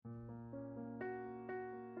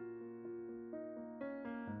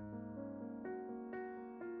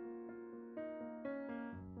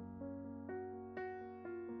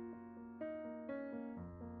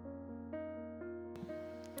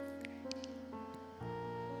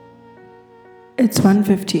It's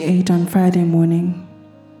 1:58 on Friday morning.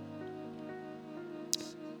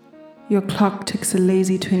 Your clock ticks a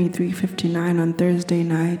lazy 23:59 on Thursday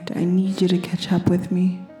night. I need you to catch up with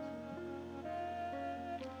me.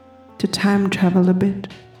 To time travel a bit.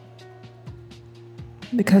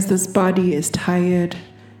 Because this body is tired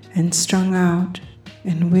and strung out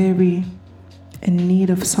and weary, in need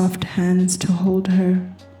of soft hands to hold her,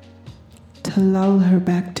 to lull her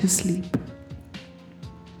back to sleep.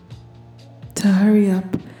 To hurry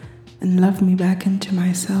up and love me back into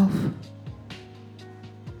myself.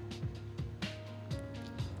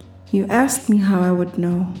 You asked me how I would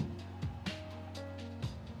know.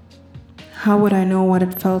 How would I know what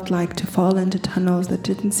it felt like to fall into tunnels that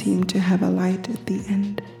didn't seem to have a light at the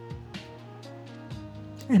end?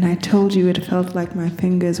 And I told you it felt like my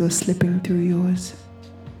fingers were slipping through yours,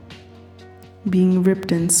 being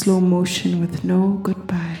ripped in slow motion with no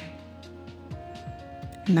goodbye.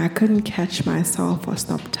 And I couldn't catch myself or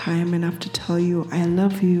stop time enough to tell you I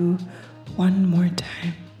love you one more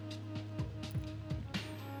time.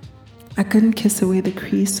 I couldn't kiss away the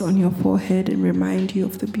crease on your forehead and remind you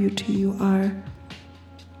of the beauty you are.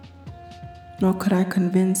 Nor could I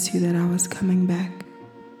convince you that I was coming back.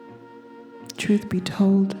 Truth be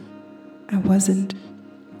told, I wasn't.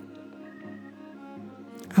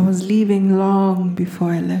 I was leaving long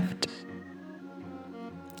before I left.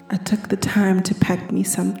 I took the time to pack me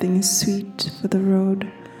something sweet for the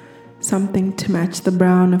road, something to match the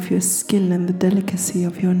brown of your skin and the delicacy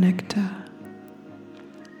of your nectar.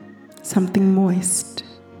 Something moist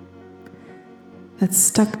that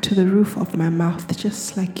stuck to the roof of my mouth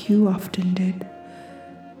just like you often did,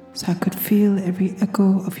 so I could feel every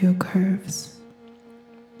echo of your curves.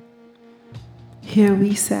 Here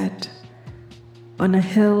we sat, on a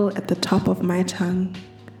hill at the top of my tongue,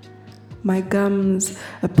 my gums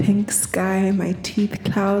a pink sky, my teeth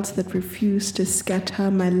clouds that refused to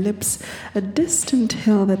scatter, my lips a distant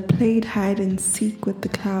hill that played hide and seek with the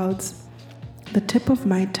clouds, the tip of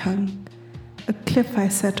my tongue a cliff I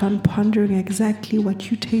sat on, pondering exactly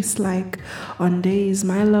what you taste like on days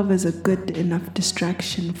my love is a good enough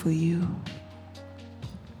distraction for you.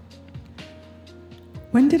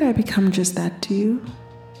 When did I become just that to you?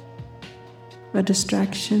 A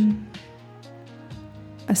distraction?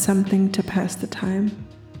 A something to pass the time?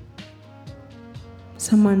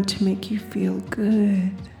 Someone to make you feel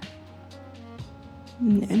good?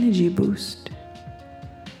 An energy boost?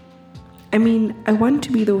 I mean, I want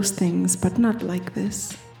to be those things, but not like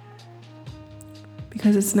this.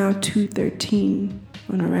 Because it's now 2:13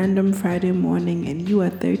 on a random Friday morning and you are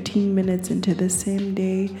 13 minutes into the same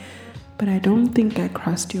day, but I don't think I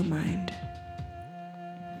crossed your mind.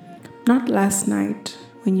 Not last night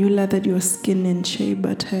when you lathered your skin in shea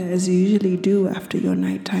butter as you usually do after your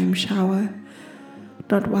nighttime shower.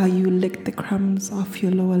 Not while you licked the crumbs off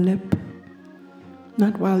your lower lip.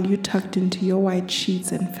 Not while you tucked into your white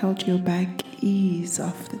sheets and felt your back ease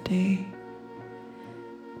off the day.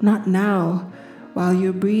 Not now, while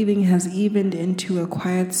your breathing has evened into a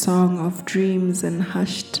quiet song of dreams and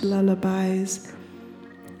hushed lullabies.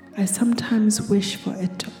 I sometimes wish for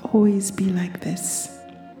it to always be like this.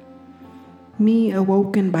 Me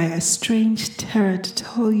awoken by a strange terror to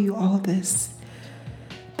tell you all this.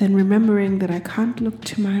 Then remembering that I can't look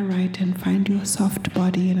to my right and find your soft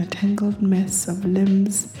body in a tangled mess of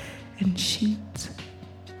limbs and sheets.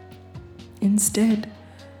 Instead,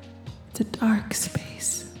 it's a dark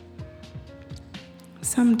space,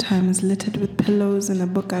 sometimes littered with pillows and a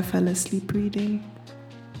book I fell asleep reading.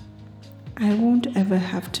 I won't ever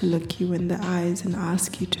have to look you in the eyes and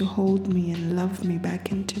ask you to hold me and love me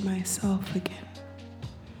back into myself again.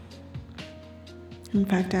 In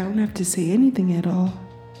fact, I don't have to say anything at all.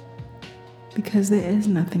 Because there is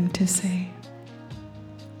nothing to say.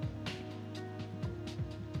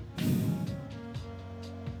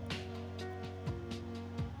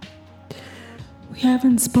 We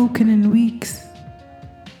haven't spoken in weeks,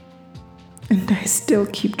 and I still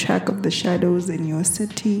keep track of the shadows in your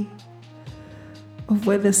city, of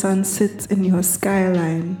where the sun sits in your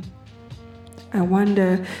skyline. I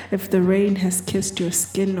wonder if the rain has kissed your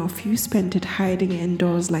skin or if you spent it hiding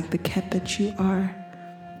indoors like the cat that you are.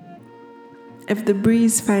 If the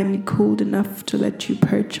breeze finally cooled enough to let you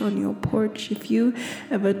perch on your porch, if you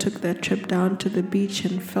ever took that trip down to the beach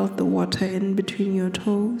and felt the water in between your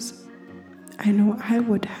toes, I know I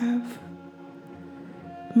would have.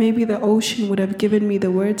 Maybe the ocean would have given me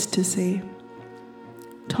the words to say,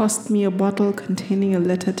 tossed me a bottle containing a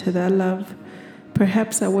letter to their love.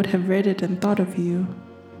 Perhaps I would have read it and thought of you.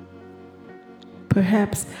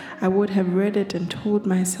 Perhaps I would have read it and told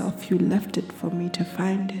myself you left it for me to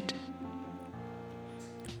find it.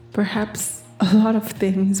 Perhaps a lot of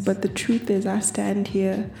things, but the truth is I stand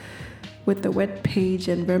here with the wet page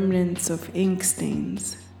and remnants of ink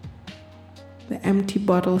stains. The empty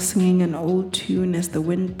bottle singing an old tune as the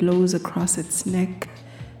wind blows across its neck.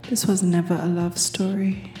 This was never a love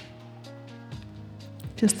story.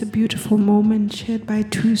 Just a beautiful moment shared by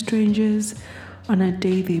two strangers on a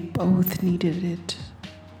day they both needed it.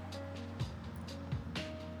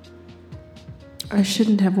 I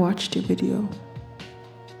shouldn't have watched your video.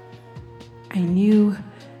 I knew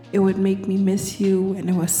it would make me miss you, and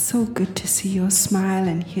it was so good to see your smile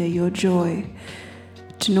and hear your joy.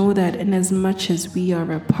 To know that in as much as we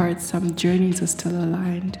are apart, some journeys are still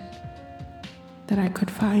aligned. That I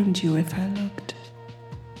could find you if I looked.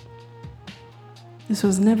 This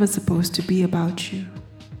was never supposed to be about you.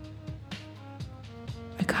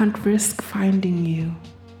 I can't risk finding you.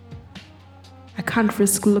 I can't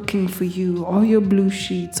risk looking for you, or your blue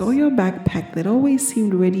sheets, or your backpack that always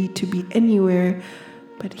seemed ready to be anywhere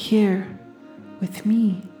but here with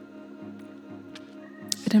me.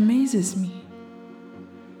 It amazes me.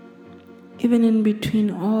 Even in between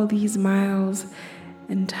all these miles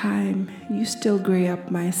and time, you still gray up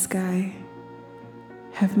my sky.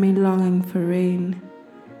 Have me longing for rain.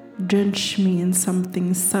 Drench me in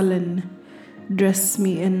something sullen. Dress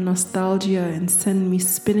me in nostalgia and send me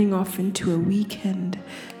spinning off into a weekend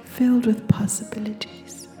filled with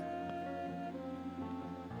possibilities.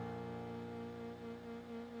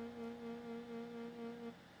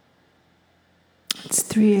 It's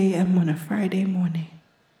 3 a.m. on a Friday morning.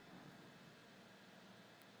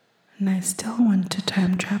 And I still want to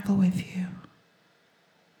time travel with you.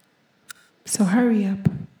 So hurry up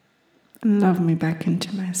and love me back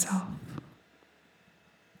into myself.